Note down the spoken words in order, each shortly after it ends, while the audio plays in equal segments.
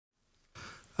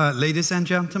Ladies and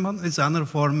gentlemen, it's an honor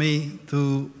for me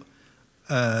to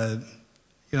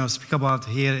speak about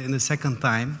here in the second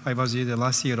time. I was here the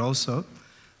last year also.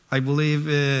 I believe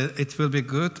it will be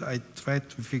good. I tried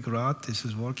to figure out this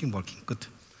is working, good.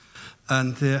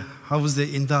 And how the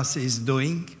industry is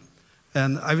doing.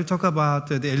 And I will talk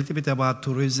about a little bit about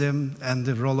tourism and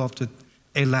the role of the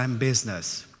airline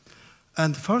business.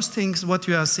 And first things, what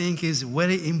you are seeing is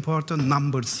very important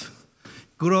numbers.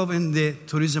 Growth in the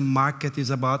tourism market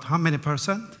is about how many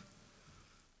percent?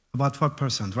 About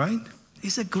 4%, right?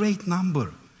 It's a great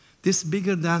number. This is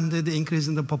bigger than the increase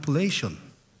in the population.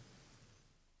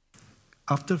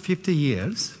 After 50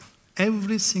 years,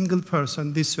 every single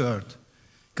person this earth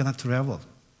gonna travel,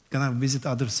 gonna visit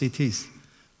other cities,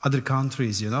 other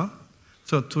countries,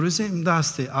 So tourism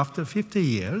industry, after 50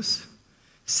 years,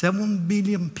 7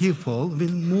 billion people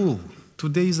will move.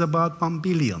 Today is about 1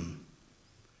 billion.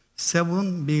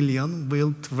 7 billion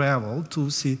will travel to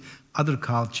see other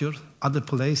culture, other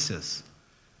places.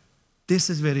 This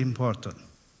is very important.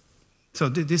 So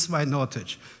this is my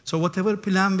knowledge. So whatever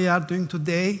plan we are doing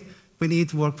today, we need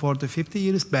to work for the 50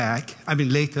 years back,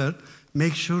 later,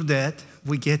 make sure that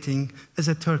we're getting, as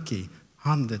a Turkey,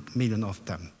 100 million of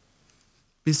them.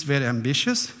 It's very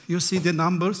ambitious. You see the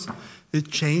numbers,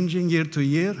 it's changing year to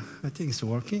year. I think it's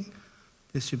working.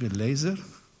 This should be laser.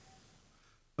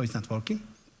 Oh, it's not working.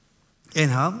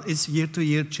 Anyhow, it's year to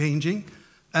year changing.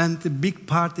 And the big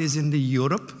part is in the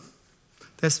Europe.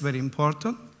 That's very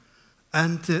important.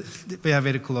 And we are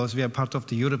very close. We are part of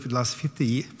the Europe for the last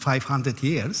 500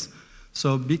 years.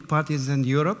 So big part is in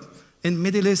Europe. In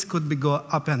Middle East could be go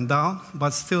up and down,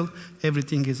 but still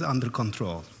everything is under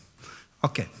control.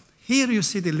 Okay, here you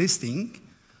see the listing.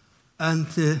 And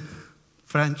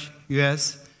French,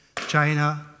 US,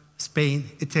 China,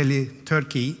 Spain, Italy,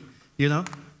 Turkey,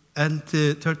 And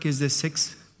Turkey is the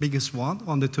 6th biggest one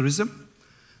on the tourism.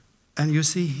 And you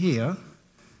see here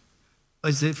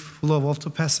is the flow of the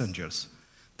passengers.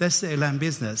 That's the airline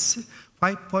business.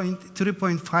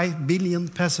 3.5 billion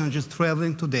passengers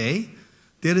traveling today.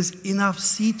 There is enough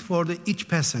seat for each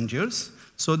passengers,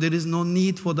 so there is no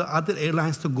need for the other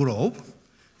airlines to grow.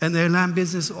 And airline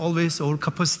business always over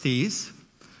capacities.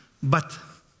 But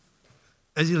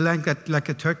as you like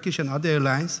a Turkish and other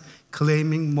airlines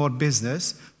claiming more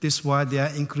business, this is why they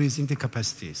are increasing the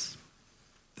capacities.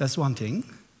 That's one thing.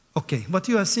 Okay, what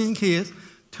you are seeing here,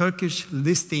 Turkish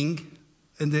listing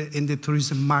in the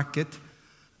tourism market.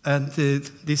 And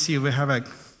this year we have a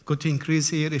good increase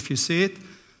here, if you see it.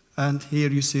 And here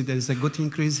you see there is a good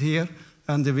increase here.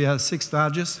 And we are 6th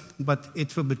largest, but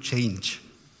it will be change.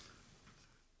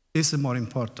 This is more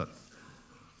important.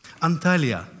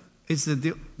 Antalya is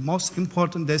the most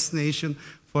important destination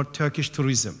for Turkish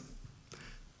tourism.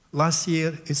 Last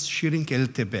year, it's shrinking a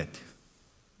little bit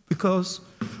because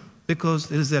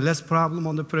there is a less problem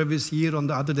on the previous year on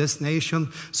the other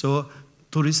destination, so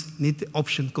tourists need the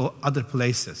option to go other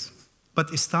places.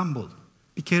 But Istanbul,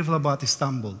 be careful about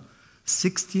Istanbul.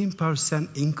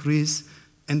 16% increase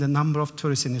in the number of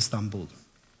tourists in Istanbul.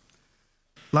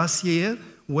 Last year,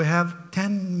 we have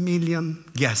 10 million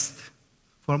guests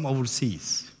from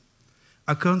overseas.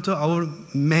 According to our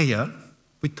mayor,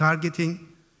 we're targeting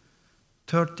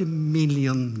 30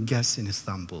 million guests in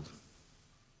Istanbul.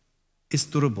 It's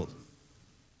durable.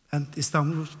 And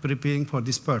Istanbul is preparing for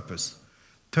this purpose.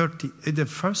 The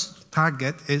first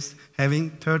target is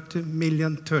having 30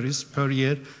 million tourists per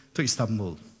year to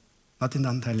Istanbul, not in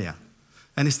Antalya.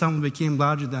 And Istanbul became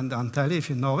larger than the Antalya, if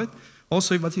you know it.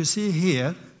 Also, what you see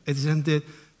here, it is in the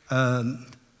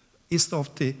east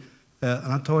of the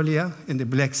Anatolia, in the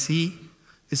Black Sea.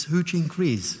 It's a huge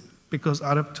increase because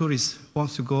Arab tourists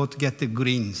want to go to get the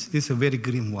greens. This is a very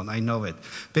green one, I know it.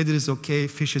 Weather is okay,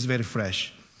 fish is very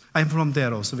fresh. I'm from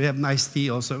there also. We have nice tea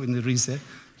also in the Rize.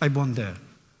 I born there.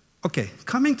 Okay,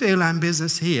 coming to airline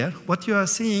business here, what you are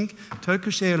seeing,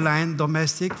 Turkish Airlines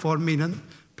domestic, 4 million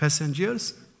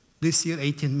passengers. This year,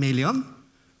 18 million.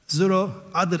 0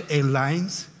 other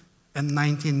airlines and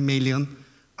 19 million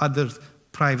other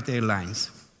private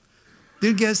airlines.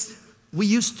 Dear guests, we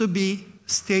used to be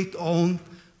state-owned,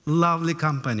 lovely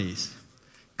companies.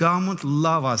 Government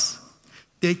love us.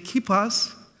 They keep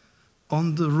us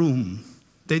on the room.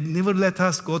 They never let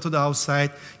us go to the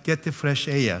outside, get the fresh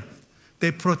air.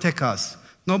 They protect us.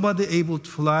 Nobody able to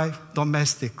fly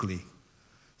domestically.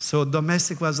 So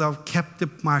domestic was our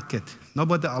captive market.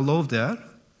 Nobody allowed there.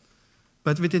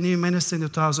 But with the new minister in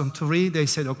 2003, they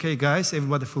said, okay, guys,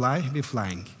 everybody fly, be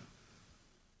flying.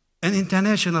 And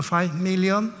international, 5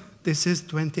 million, this is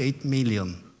 28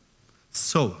 million.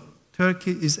 So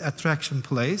Turkey is attraction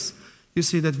place. You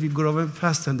see that we're growing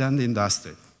faster than the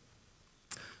industry.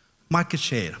 Market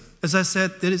share. As I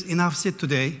said, there is enough seat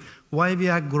today. Why we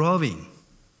are growing?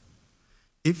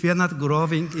 If we are not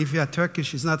growing, if we are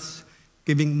Turkish, is not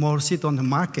giving more seat on the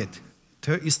market,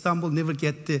 Istanbul never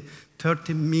get the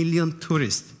 30 million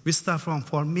tourists. We start from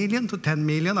 4 million to 10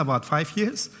 million, about 5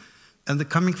 years, and the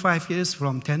coming 5 years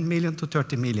from 10 million to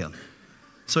 30 million.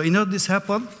 So in order this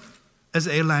happen, as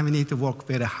an airline, we need to work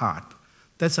very hard.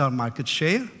 That's our market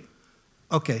share.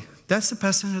 Okay, that's the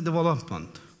passenger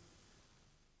development.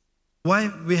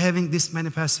 Why we having this many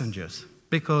passengers?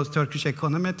 Because Turkish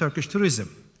economy, Turkish tourism.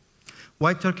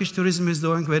 Why Turkish tourism is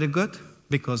doing very good?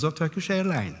 Because of Turkish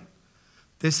Airlines.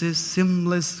 This is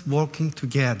seamless working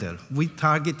together. We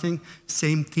targeting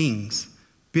same things.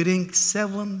 Bring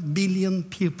 7 billion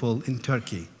people in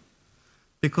Turkey.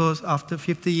 Because after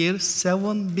 50 years,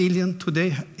 7 billion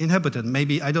today inhabited.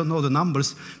 Maybe, I don't know the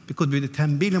numbers, because with the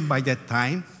 10 billion by that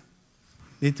time,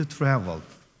 need to travel.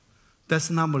 That's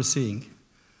the number seeing.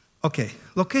 Okay,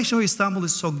 location of Istanbul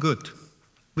is so good.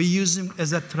 We use them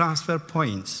as a transfer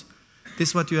points. This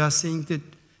is what you are seeing, the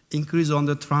increase on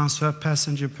the transfer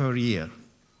passenger per year.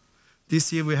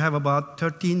 This year we have about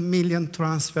 13 million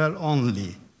transfer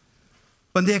only.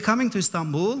 When they are coming to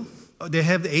Istanbul, they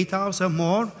have the 8 hours or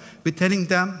more. We're telling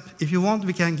them, if you want,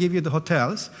 we can give you the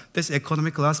hotels. That's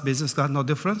economy class, business class, no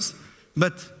difference.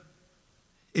 But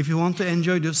if you want to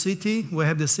enjoy the city, we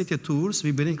have the city tours.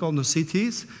 We bring all the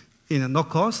cities in a no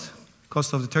cost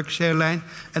of the Turkish Airlines,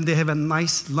 and they have a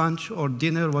nice lunch or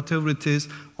dinner, whatever it is,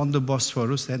 on the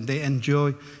Bosphorus, and they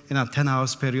enjoy in a 10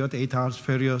 hours period, 8 hours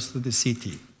period to the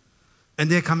city. And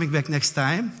they're coming back next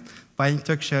time, buying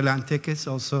Turkish Airlines tickets,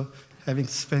 also having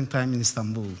to spend time in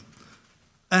Istanbul.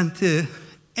 And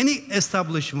any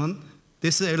establishment,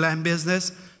 this is airline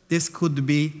business, this could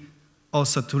be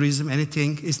also tourism,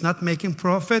 anything, is not making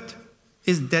profit,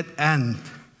 is dead end.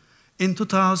 In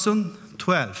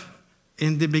 2012,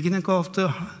 in the beginning of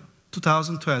the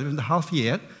 2012, in the half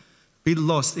year, we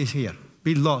lost this year.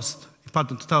 We lost,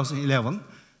 pardon, 2011.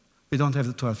 We don't have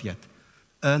the 12 yet.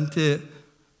 And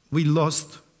we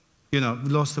lost, we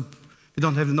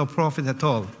don't have no profit at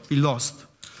all. We lost.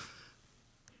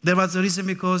 There was a reason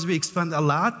because we expanded a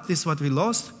lot. This is what we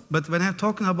lost. But when I'm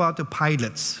talking about the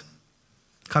pilots,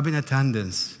 cabin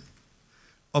attendants,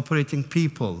 operating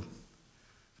people,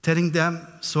 telling them,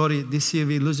 sorry, this year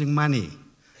we're losing money.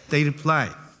 They reply,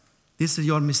 this is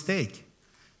your mistake.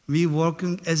 We're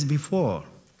working as before.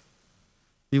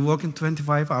 We're working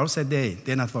 25 hours a day.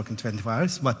 They're not working 25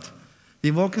 hours, but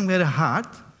we're working very hard.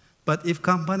 But if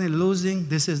company losing,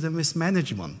 this is the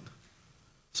mismanagement.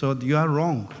 So you are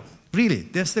wrong. Really,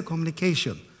 that's the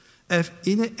communication. If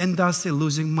in an industry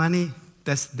losing money,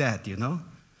 that's that,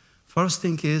 First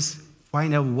thing is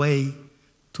find a way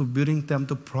to bring them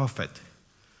to profit.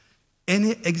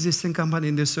 Any existing company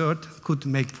in this earth could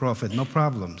make profit, no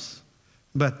problems.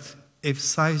 But if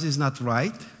size is not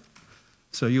right,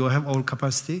 so you have all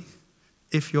capacity,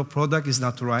 if your product is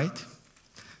not right,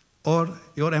 or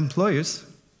your employers,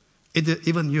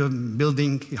 even you're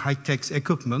building high-tech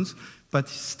equipment, but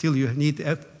still you need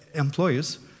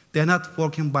employers, they're not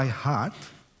working by heart,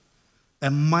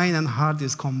 and mind and heart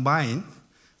is combined.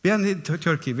 We are in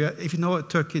Turkey. If you know,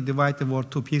 Turkey divides the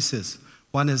world two pieces.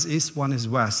 One is east, one is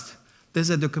west. There's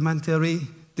a documentary,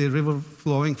 the river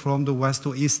flowing from the west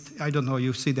to east. I don't know,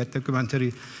 you see that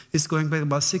documentary. It's going back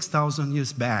about 6,000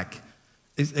 years back.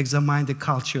 It examines the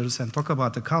cultures and talk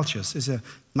about the cultures. It's a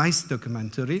nice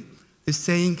documentary. It's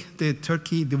saying the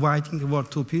Turkey dividing the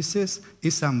world two pieces,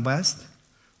 east and west.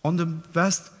 On the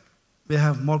west, we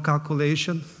have more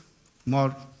calculation,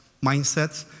 more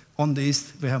mindsets. On the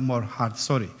east, we have more heart.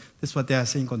 Sorry, that's what they are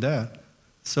saying on there.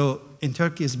 So in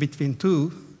Turkey, it's between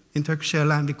two. In Turkish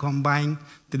Airlines, we combine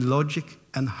the logic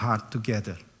and heart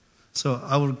together. So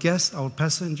our guests, our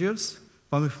passengers,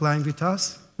 when we're flying with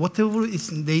us, whatever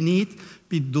they need,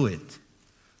 we do it.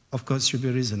 Of course, it should be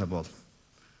reasonable.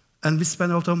 And we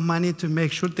spend a lot of money to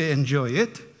make sure they enjoy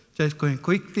it. Just going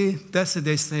quickly, that's the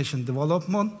destination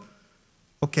development.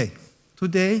 Okay,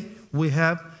 today we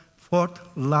have 4th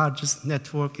largest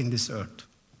network in this earth.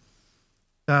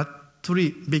 There are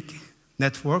 3 big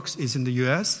networks is in the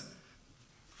US.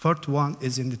 4th one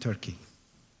is in the Turkey.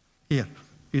 Here,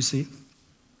 you see.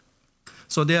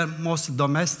 So they are most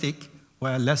domestic,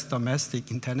 well, less domestic,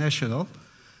 international.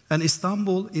 And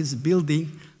Istanbul is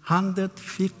building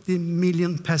 150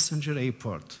 million passenger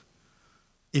airport.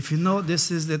 If you know, this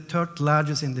is the 3rd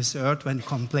largest in this earth when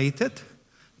completed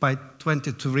by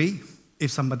 23,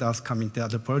 if somebody else coming to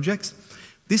other projects.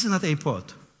 This is not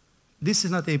airport. This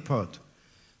is not airport.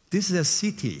 This is a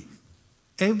city.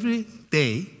 Every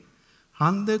day,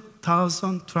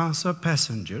 100,000 transfer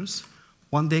passengers,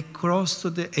 when they cross to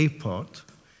the airport,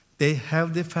 they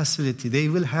have the facility, they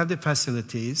will have the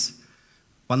facilities,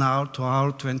 1 hour, 2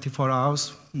 hours, 24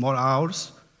 hours, more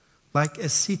hours, like a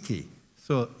city.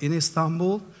 So in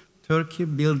Istanbul, Turkey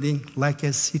building like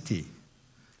a city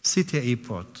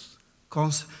airport.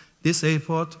 This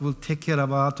airport will take care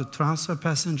about the transfer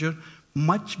passenger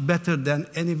much better than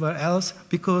anywhere else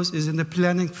because it's in the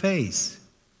planning phase.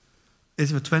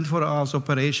 It's a 24 hours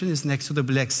operation, it's next to the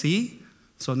Black Sea,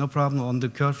 so no problem on the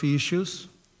curfew issues.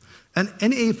 And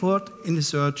any airport in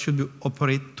this earth should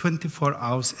operate 24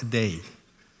 hours a day.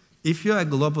 If you're a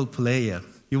global player,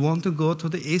 you want to go to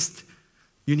the east,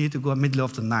 you need to go middle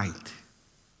of the night.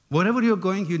 Wherever you're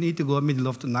going, you need to go middle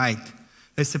of the night.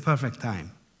 It's the perfect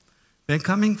time. When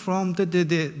coming from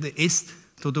the east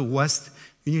to the west,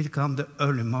 you need to come the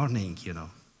early morning, you know.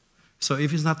 So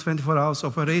if it's not 24 hours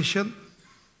operation,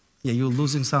 yeah, you're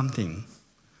losing something.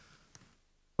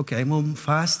 Okay, move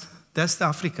fast. That's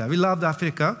Africa. We love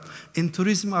Africa. In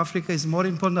tourism, Africa is more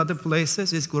important than other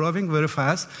places. It's growing very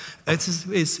fast.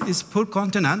 It's poor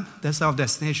continent. That's our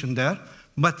destination there.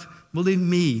 But believe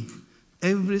me,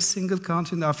 every single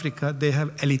country in Africa, they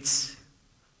have elites.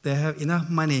 They have enough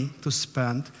money to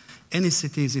spend any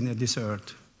cities in this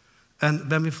earth. And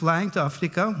when we're flying to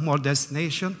Africa, more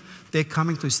destination, they're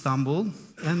coming to Istanbul,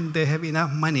 and they have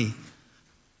enough money.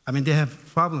 I mean, they have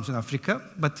problems in Africa,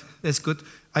 but that's good.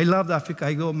 I love Africa.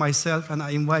 I go myself, and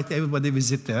I invite everybody to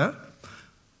visit there.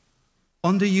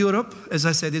 On the Europe, as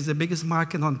I said, it's the biggest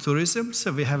market on tourism,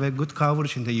 so we have a good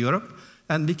coverage in the Europe,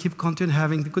 and we keep continuing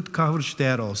having the good coverage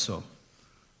there also.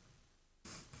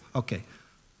 Okay.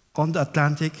 On the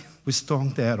Atlantic, we're strong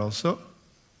there also.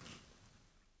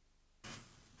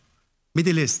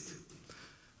 Middle East.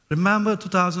 Remember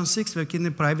 2006, working in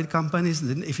the private companies,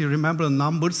 if you remember the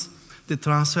numbers, the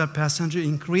transfer passenger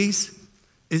increase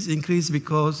is increased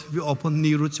because we opened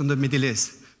new routes in the Middle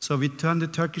East. So we turned the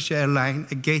Turkish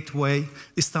Airlines a gateway,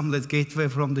 Istanbul as gateway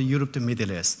from the Europe to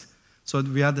Middle East. So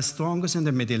we are the strongest in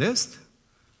the Middle East.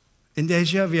 In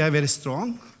Asia, we are very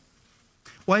strong.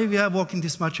 Why we are working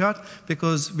this much hard?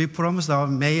 Because we promised our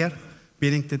mayor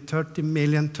bringing the 30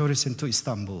 million tourists into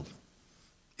Istanbul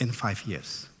in 5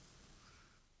 years.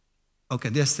 Okay,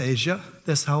 that's Asia.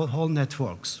 That's how whole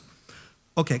networks.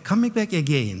 Okay, coming back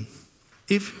again.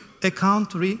 If a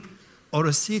country or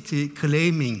a city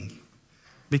claiming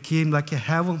became like a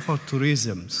heaven for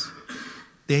tourism,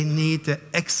 they need an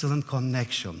excellent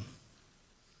connection.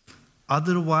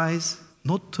 Otherwise,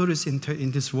 no tourist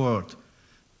in this world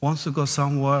wants to go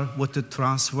somewhere with the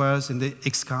transfers in the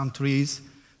X countries,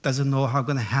 doesn't know how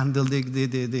going to handle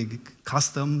the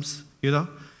customs, you know.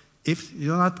 If you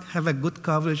don't have a good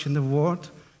coverage in the world,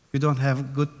 you don't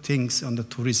have good things on the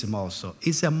tourism also.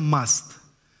 It's a must.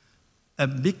 A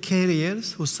big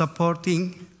carriers who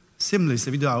supporting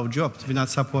seamlessly, we do our job. We're not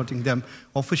supporting them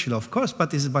officially, of course,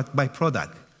 but it's by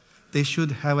product. They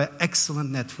should have an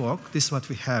excellent network. This is what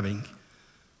we're having.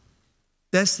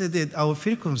 That's our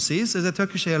frequencies. As a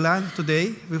Turkish Airlines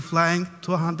today, we're flying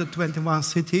 221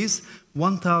 cities,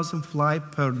 1,000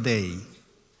 flights per day.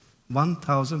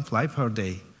 1,000 flights per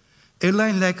day.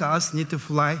 Airlines like us need to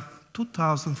fly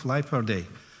 2,000 flights per day.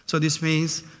 So this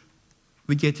means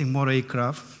we're getting more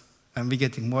aircraft and we're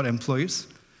getting more employees.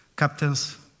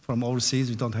 Captains from overseas,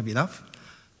 we don't have enough.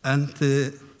 And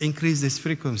increase these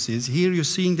frequencies. Here you're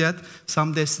seeing that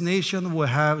some destination will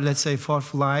have, let's say, 4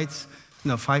 flights,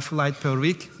 5 flights per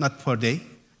week, not per day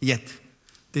yet.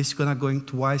 This is gonna going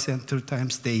twice and 3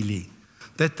 times daily.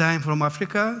 That time from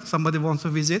Africa, somebody wants to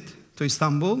visit to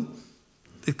Istanbul,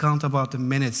 it count about the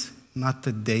minutes, not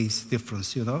the days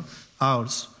difference,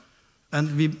 hours.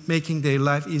 And we're making their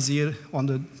life easier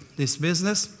on this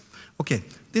business. Okay,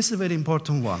 this is a very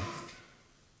important one.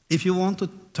 If you want to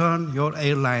turn your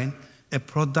airline a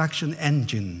production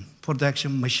engine,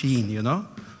 production machine,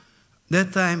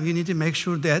 that time you need to make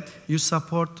sure that you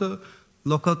support the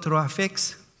local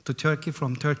traffics to Turkey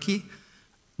from Turkey,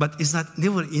 but it's not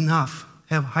never enough.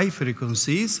 Have high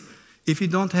frequencies. If you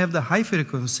don't have the high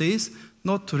frequencies,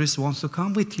 no tourist wants to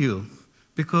come with you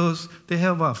because they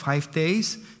have 5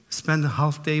 days, spend a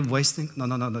half day wasting. No,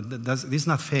 this is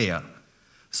not fair.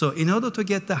 So in order to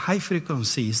get the high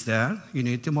frequencies there, you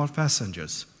need more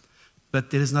passengers.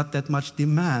 But there is not that much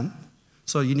demand,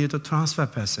 so you need to transfer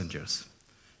passengers.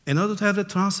 In order to have the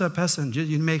transfer passengers,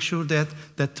 you make sure that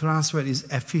the transfer is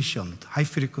efficient, high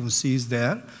frequencies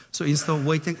there. So instead of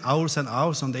waiting hours and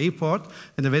hours on the airport,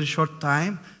 in a very short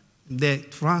time, they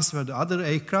transfer the other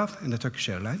aircraft in the Turkish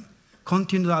Airlines,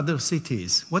 continue to other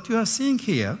cities. What you are seeing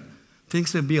here,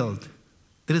 things we build.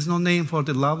 There is no name for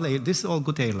the lovely, this is all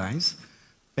good airlines.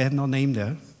 We have no name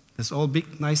there. It's all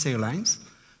big, nice airlines.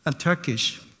 And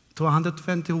Turkish,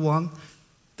 221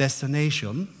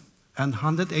 destination, and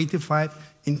 185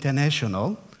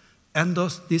 international. And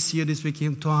this year it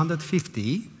became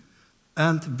 250.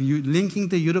 And linking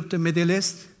the Europe to Middle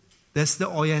East, that's the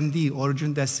OND,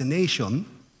 origin destination.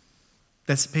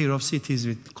 That's pair of cities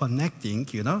with connecting,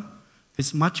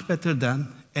 It's much better than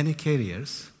any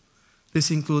carriers. This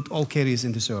includes all carriers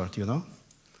in this earth,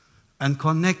 And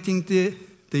connecting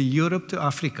the Europe to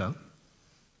Africa,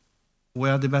 we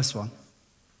are the best one.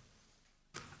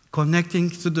 Connecting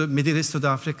to the Middle East to the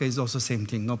Africa is also the same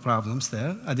thing, no problems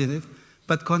there. I did it.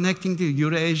 But connecting the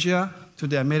Eurasia to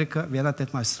the America, we are not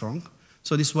that much strong.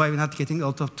 So this is why we're not getting a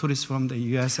lot of tourists from the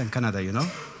US and Canada,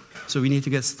 So we need to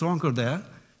get stronger there.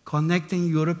 Connecting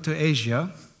Europe to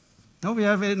Asia. Now we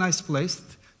have a very nice place.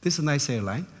 This is a nice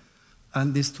airline.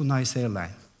 And these two nice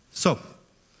airlines. So,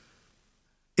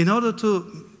 in order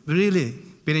to really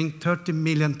bring 30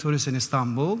 million tourists in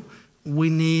Istanbul, we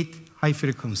need high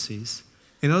frequencies.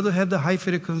 In order to have the high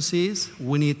frequencies,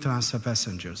 we need transfer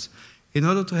passengers. In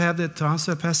order to have the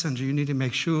transfer passenger, you need to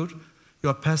make sure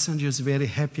your passengers are very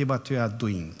happy what you are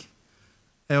doing.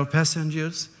 Our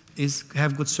passengers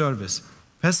have good service.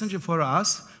 Passenger for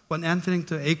us, when entering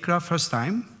the aircraft first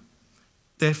time,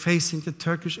 they're facing the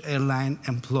Turkish Airlines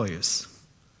employees.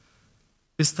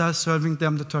 We start serving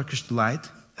them the Turkish delight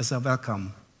as a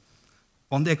welcome.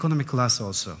 On the economy class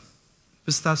also.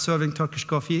 We start serving Turkish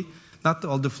coffee, not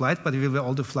all the flight, but we will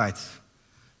all the flights.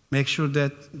 Make sure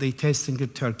that they tasting the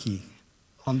Turkey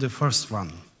on the first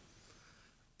one.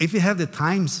 If we have the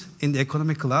times in the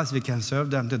economy class, we can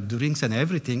serve them the drinks and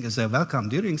everything as a welcome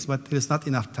drinks, but there is not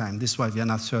enough time. This is why we are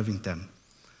not serving them.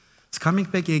 It's coming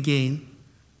back again,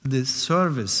 the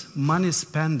service, money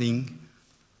spending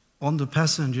on the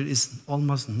passenger is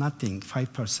almost nothing,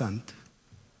 5%.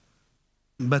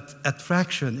 But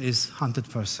attraction is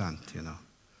 100%,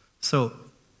 So,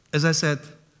 as I said,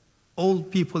 all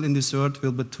people in this earth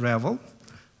will be travel.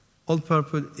 All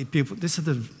people, this is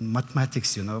the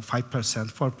mathematics,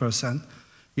 5%,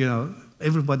 4%.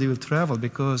 Everybody will travel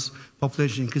because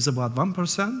population increase about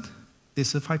 1%.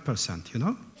 This is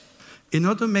 5%, In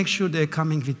order to make sure they're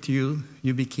coming with you,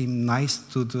 you become nice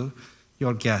to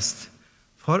your guest.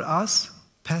 For us,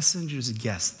 passengers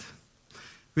guest.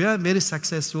 We are very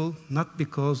successful, not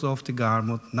because of the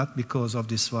garment, not because of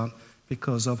this one,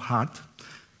 because of heart.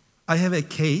 I have a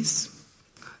case,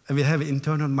 and we have an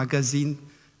internal magazine,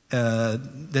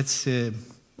 that's,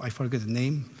 I forget the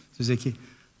name, Suzuki.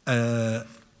 That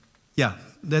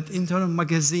internal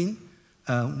magazine,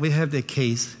 we have the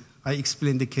case. I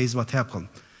explained the case, what happened.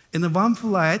 In one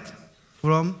flight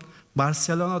from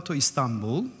Barcelona to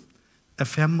Istanbul, a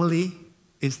family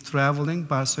is traveling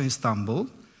Barcelona-Istanbul.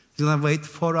 They're going to wait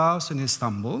 4 hours in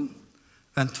Istanbul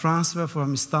and transfer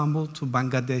from Istanbul to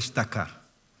Bangladesh, Dhaka.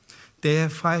 They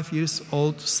have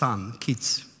 5-year-old son,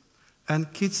 kids.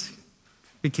 And kids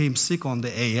became sick on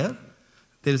the air.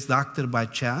 There is doctor by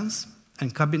chance.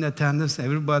 And cabin attendants,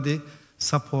 everybody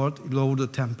support, lower the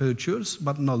temperatures,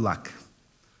 but no luck.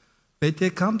 When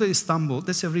they come to Istanbul,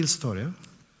 that's a real story.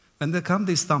 When they come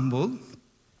to Istanbul,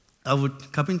 our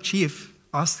cabin chief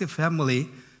asked the family,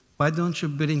 why don't you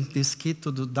bring this kid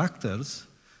to the doctors?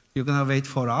 You're going to wait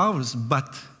 4 hours,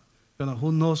 but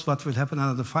who knows what will happen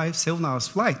another 5-7 hours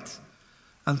flight.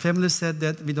 And family said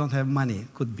that we don't have money,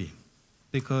 could be.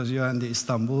 Because you're in the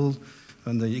Istanbul,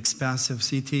 in the expensive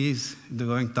cities, the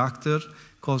going doctor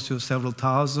costs you several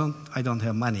thousand, I don't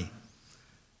have money.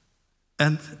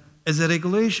 And as a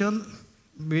regulation,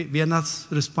 we are not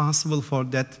responsible for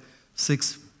that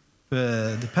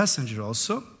the passenger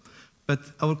also. But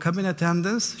our cabin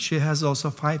attendants, she has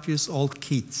also 5-year-old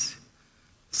kids,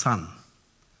 son.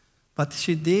 But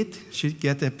she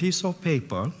get a piece of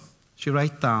paper, she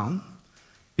write down,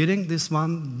 bring this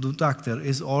one, the doctor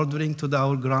is ordering to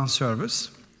our ground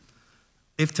service.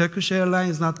 If Turkish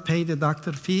Airlines not pay the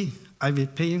doctor fee, I will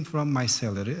pay him from my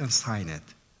salary and sign it.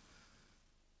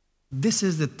 This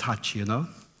is the touch,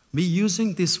 We're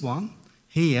using this one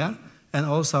here and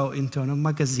also our internal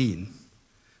magazine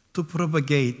to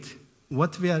propagate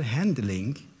what we are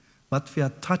handling, what we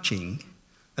are touching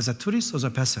as a tourist or as a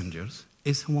passengers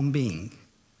is human being.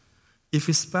 If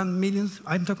we spend millions,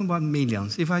 I'm talking about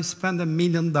millions, if I spend $1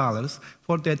 million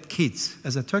for that kids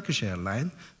as a Turkish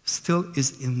airline, still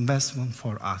is investment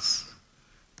for us.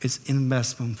 It's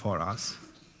investment for us.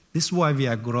 This is why we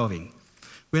are growing.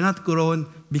 We're not growing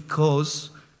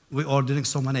because we're ordering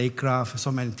so many aircraft,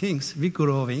 so many things. We're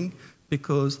growing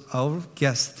because our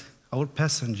guest, our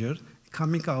passenger,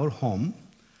 coming to our home.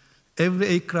 Every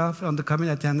aircraft on the cabin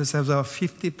attendants has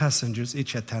 50 passengers,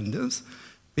 each attendants.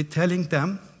 We're telling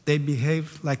them they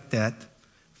behave like that.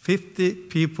 50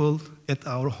 people at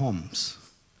our homes.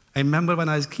 I remember when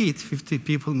I was a kid, 50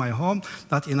 people in my home,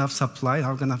 not enough supply,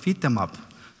 how can I feed them up?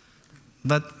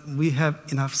 But we have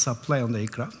enough supply on the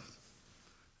aircraft,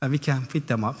 and we can feed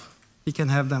them up. We can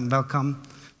have them welcome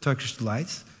Turkish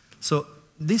delights. So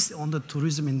this on the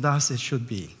tourism industry should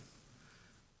be.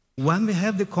 When we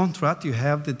have the contract, you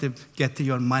have to get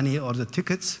your money or the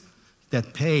tickets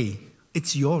that pay.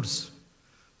 It's yours.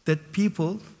 That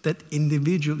people, that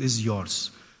individual is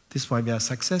yours. This is why we are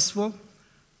successful.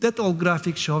 That old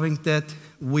graphic showing that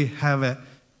we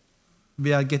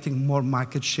are getting more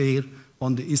market share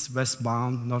on the east-west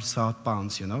bound, north-south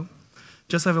bounds, you know.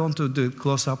 Just I want to do a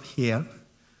close-up here.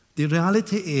 The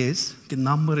reality is, the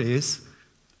number is,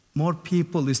 more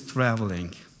people is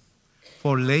traveling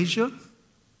for leisure,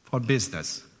 for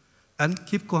business, and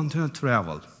keep continuing to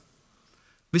travel.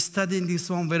 We're studying this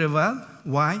one very well.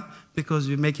 Why? Because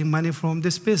we're making money from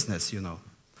this business, you know.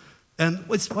 And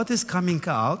what is coming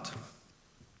out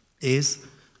is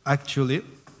actually,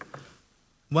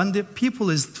 when the people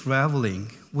is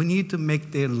traveling, we need to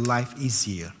make their life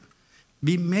easier.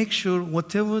 We make sure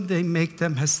whatever they make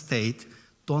them hesitate,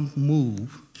 don't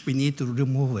move. We need to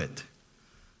remove it.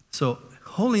 So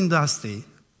whole industry,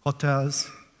 hotels,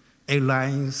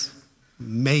 airlines,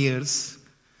 mayors,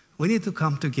 we need to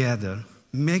come together,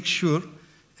 make sure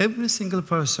every single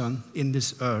person in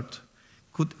this earth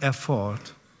could afford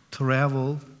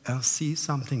travel and see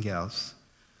something else.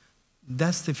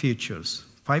 That's the futures.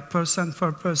 5%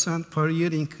 per person per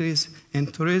year increase in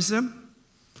tourism.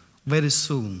 Very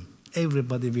soon,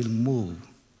 everybody will move.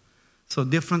 So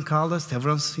different colors,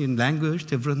 difference in language,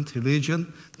 different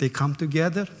religion, they come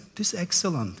together. This is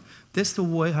excellent. That's the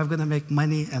way I'm going to make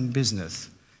money and business.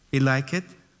 You like it?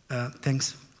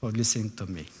 Thanks for listening to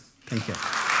me. Thank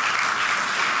you.